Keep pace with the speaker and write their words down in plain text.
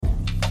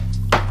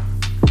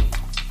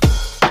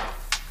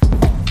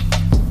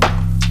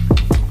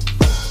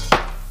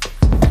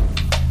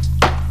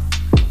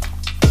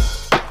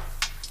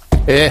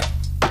Hey,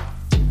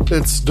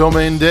 it's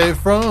Domain Dave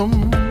from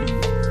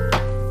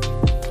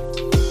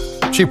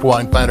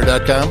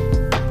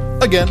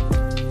CheapWineFinder.com. Again,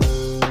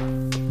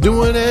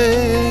 doing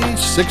a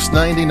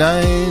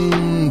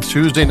 $6.99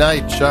 Tuesday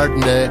night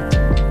Chardonnay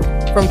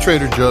from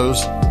Trader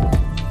Joe's.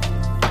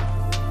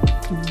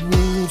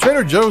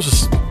 Trader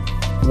Joe's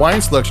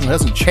wine selection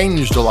hasn't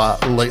changed a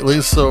lot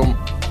lately, so I'm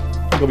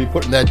going to be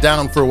putting that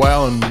down for a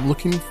while and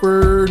looking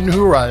for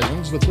new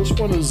horizons. But this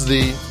one is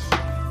the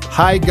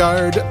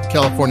Highgard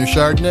California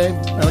Chardonnay.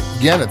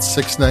 Again, it's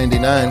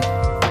 $6.99.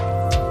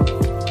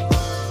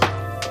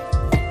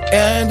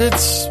 And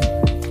it's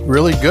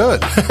really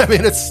good. I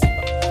mean, it's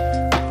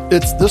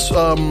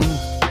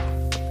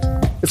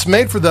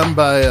made for them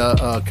by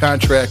a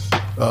contract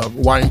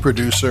wine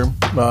producer.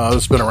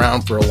 It's been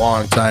around for a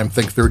long time, I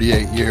think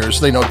 38 years.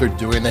 They know what they're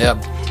doing. They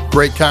have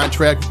great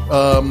contract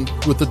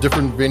with the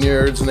different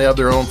vineyards, and they have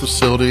their own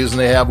facilities, and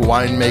they have a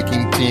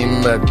winemaking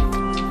team that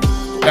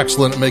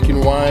excellent at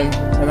making wine.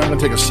 And I'm going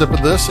to take a sip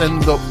of this.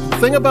 And the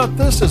thing about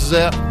this is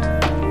that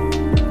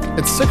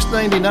it's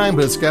 $6.99,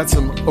 but it's got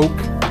some oak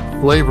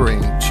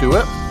flavoring to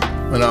it.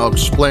 And I'll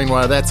explain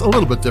why that's a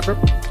little bit different.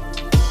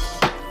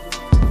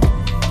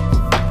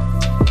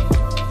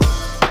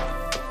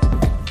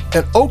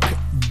 An oak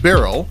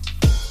barrel,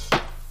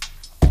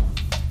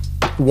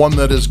 one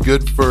that is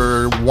good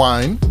for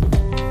wine,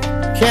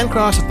 can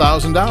cost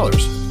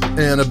 $1,000.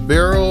 And a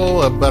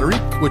barrel, a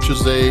barrique, which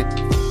is the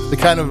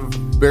kind of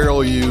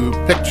barrel you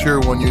picture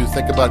when you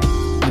think about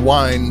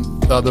wine,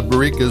 the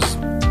barrique is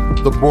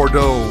the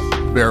Bordeaux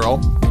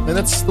barrel, and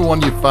it's the one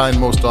you find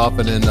most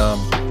often in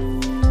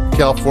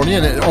California,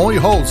 and it only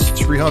holds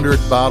 300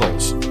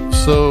 bottles.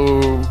 So,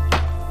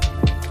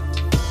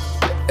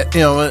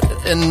 you know,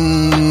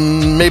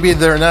 and maybe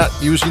they're not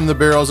using the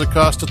barrels that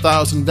cost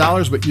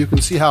 $1,000, but you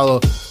can see how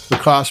the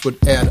cost would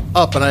add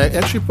up. And I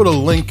actually put a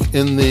link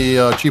in the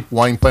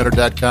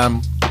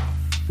CheapWineFinder.com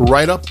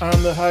right up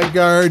on the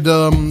Highgard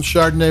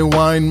Chardonnay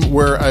wine,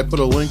 where I put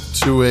a link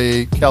to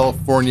a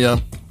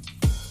California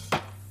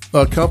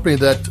company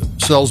that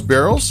sells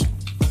barrels,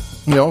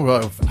 you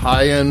know,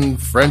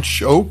 high-end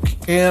French oak,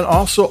 and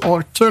also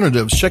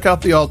alternatives. Check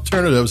out the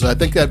alternatives. I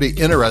think that'd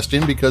be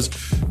interesting, because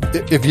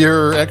if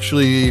you're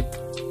actually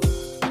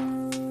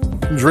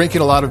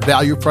drinking a lot of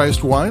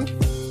value-priced wine,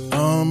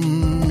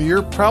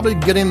 you're probably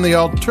getting the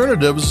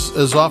alternatives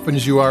as often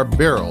as you are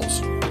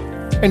barrels.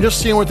 And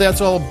just seeing what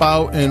that's all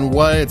about and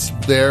why it's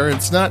there.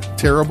 It's not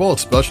terrible,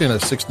 especially in a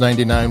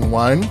 $6.99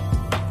 wine,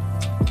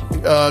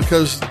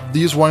 because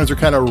these wines are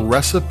kind of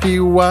recipe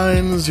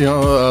wines, you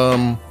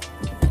know,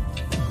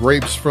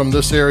 grapes from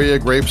this area,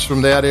 grapes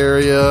from that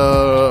area,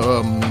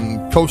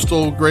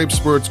 coastal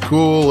grapes where it's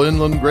cool,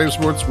 inland grapes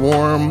where it's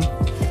warm,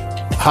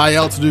 high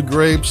altitude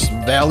grapes,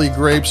 valley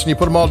grapes, and you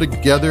put them all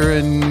together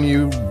and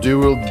you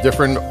do a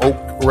different oak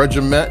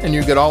regiment, and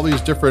you get all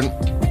these different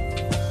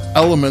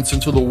elements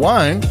into the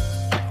wine.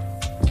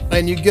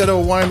 And you get a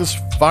wine that's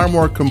far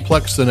more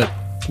complex than it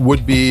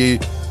would be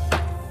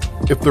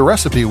if the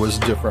recipe was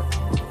different.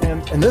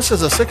 And this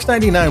is a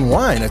 $6.99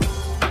 wine. It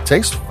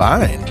tastes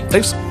fine. It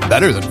tastes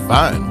better than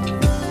fine.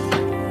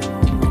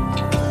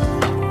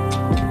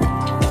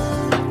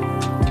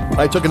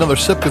 I took another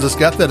sip because it's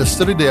got that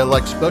acidity I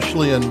like,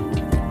 especially in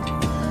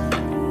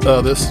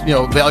this, you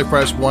know,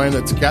 value-priced wine.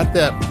 It's got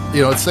that,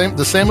 you know,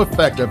 the same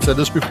effect. I've said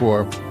this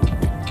before,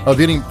 of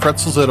eating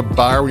pretzels at a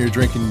bar when you're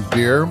drinking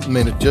beer. I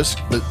mean,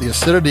 the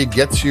acidity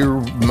gets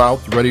your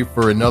mouth ready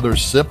for another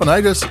sip. And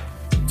I just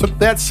took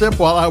that sip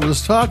while I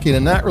was talking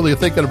and not really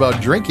thinking about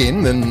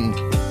drinking. Then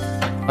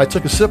I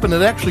took a sip, and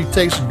it actually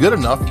tastes good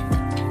enough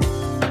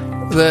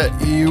that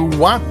you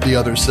want the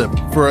other sip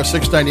for a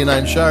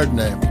 $6.99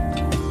 Chardonnay.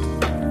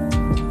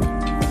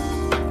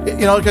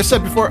 You know, like I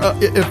said before,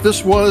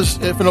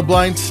 if in a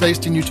blind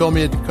tasting you told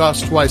me it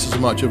cost twice as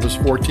much, it was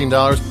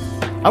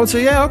 $14, I would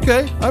say, yeah,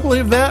 okay, I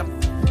believe that.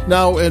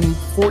 Now, in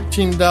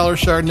 $14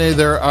 Chardonnay,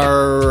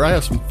 I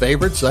have some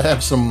favorites. I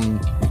have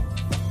some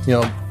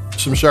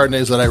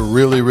Chardonnays that I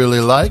really, really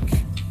like.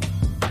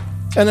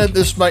 And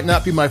this might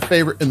not be my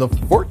favorite in the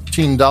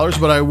 $14,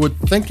 but I would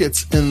think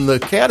it's in the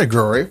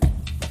category.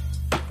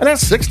 And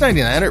that's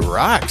 $6.99. It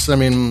rocks. I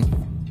mean,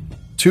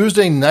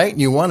 Tuesday night,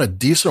 and you want a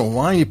decent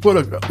wine, you put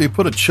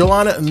a chill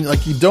on it, and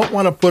like, you don't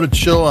want to put a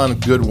chill on a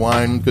good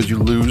wine because you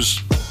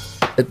lose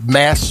it,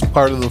 masks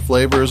part of the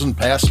flavors and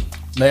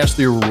mask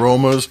the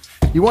aromas.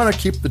 You want to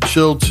keep the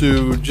chill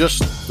to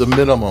just the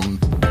minimum.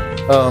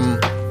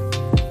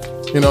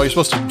 You know, you're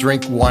supposed to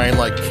drink wine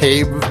like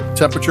cave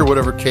temperature,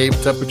 whatever cave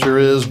temperature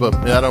is, but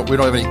we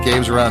don't have any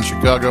caves around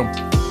Chicago.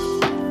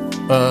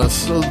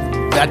 So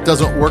that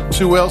doesn't work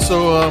too well.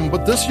 So,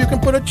 but this, you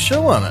can put a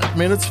chill on it. I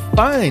mean, it's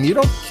fine. You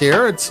don't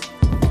care. If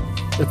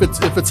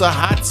it's a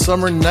hot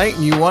summer night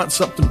and you want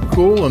something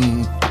cool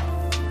and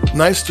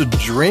nice to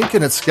drink,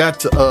 and it's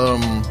got a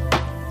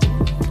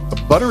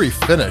buttery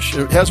finish.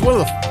 It has one of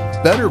the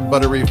better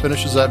buttery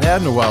finishes I've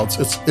had in a while.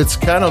 It's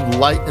kind of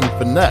light and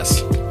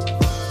finesse.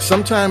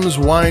 Sometimes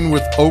wine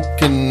with oak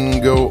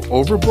can go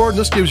overboard.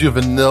 This gives you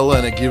vanilla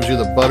and it gives you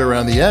the butter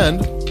on the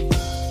end.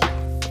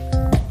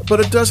 but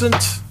it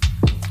doesn't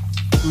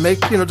make,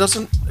 it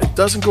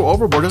doesn't go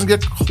overboard. It doesn't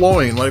get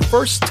cloying. When I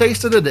first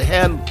tasted it, it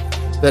had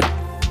that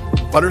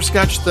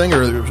butterscotch thing,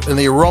 and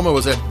the aroma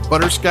was that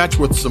butterscotch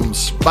with some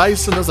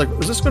spice, and I was like,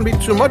 is this going to be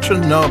too much?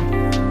 And no,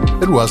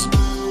 it was.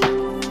 I'm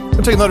going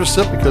to take another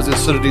sip because the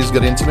acidity is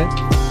getting to me.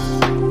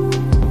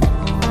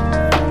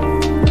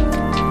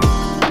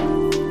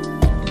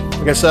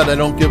 Like I said, I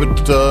don't give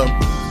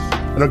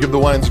the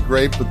wines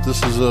grades, but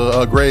this is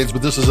a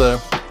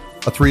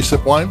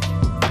 3-sip wine.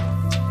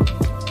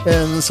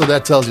 And so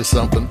that tells you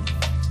something.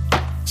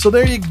 So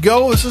there you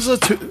go. This is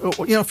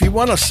if you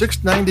want a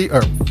 690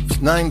 or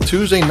 9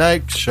 Tuesday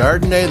night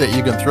Chardonnay that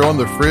you can throw in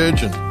the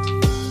fridge and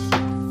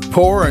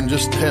pour and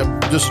just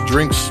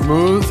drink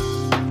smooth.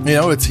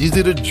 It's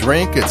easy to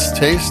drink. It's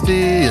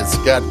tasty. It's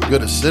got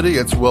good acidity.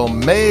 It's well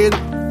made.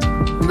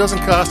 It doesn't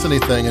cost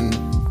anything. And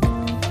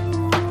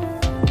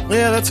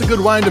yeah, that's a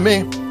good wine to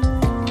me.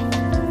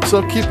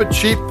 So keep it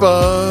cheap.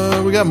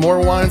 We got more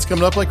wines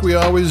coming up like we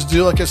always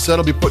do. Like I said,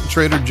 I'll be putting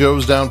Trader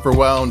Joe's down for a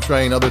while and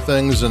trying other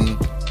things. And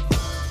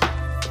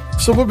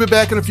so we'll be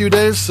back in a few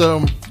days.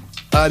 So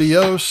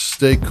adios,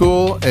 stay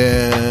cool,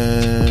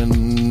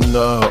 and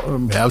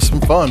have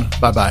some fun.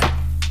 Bye-bye.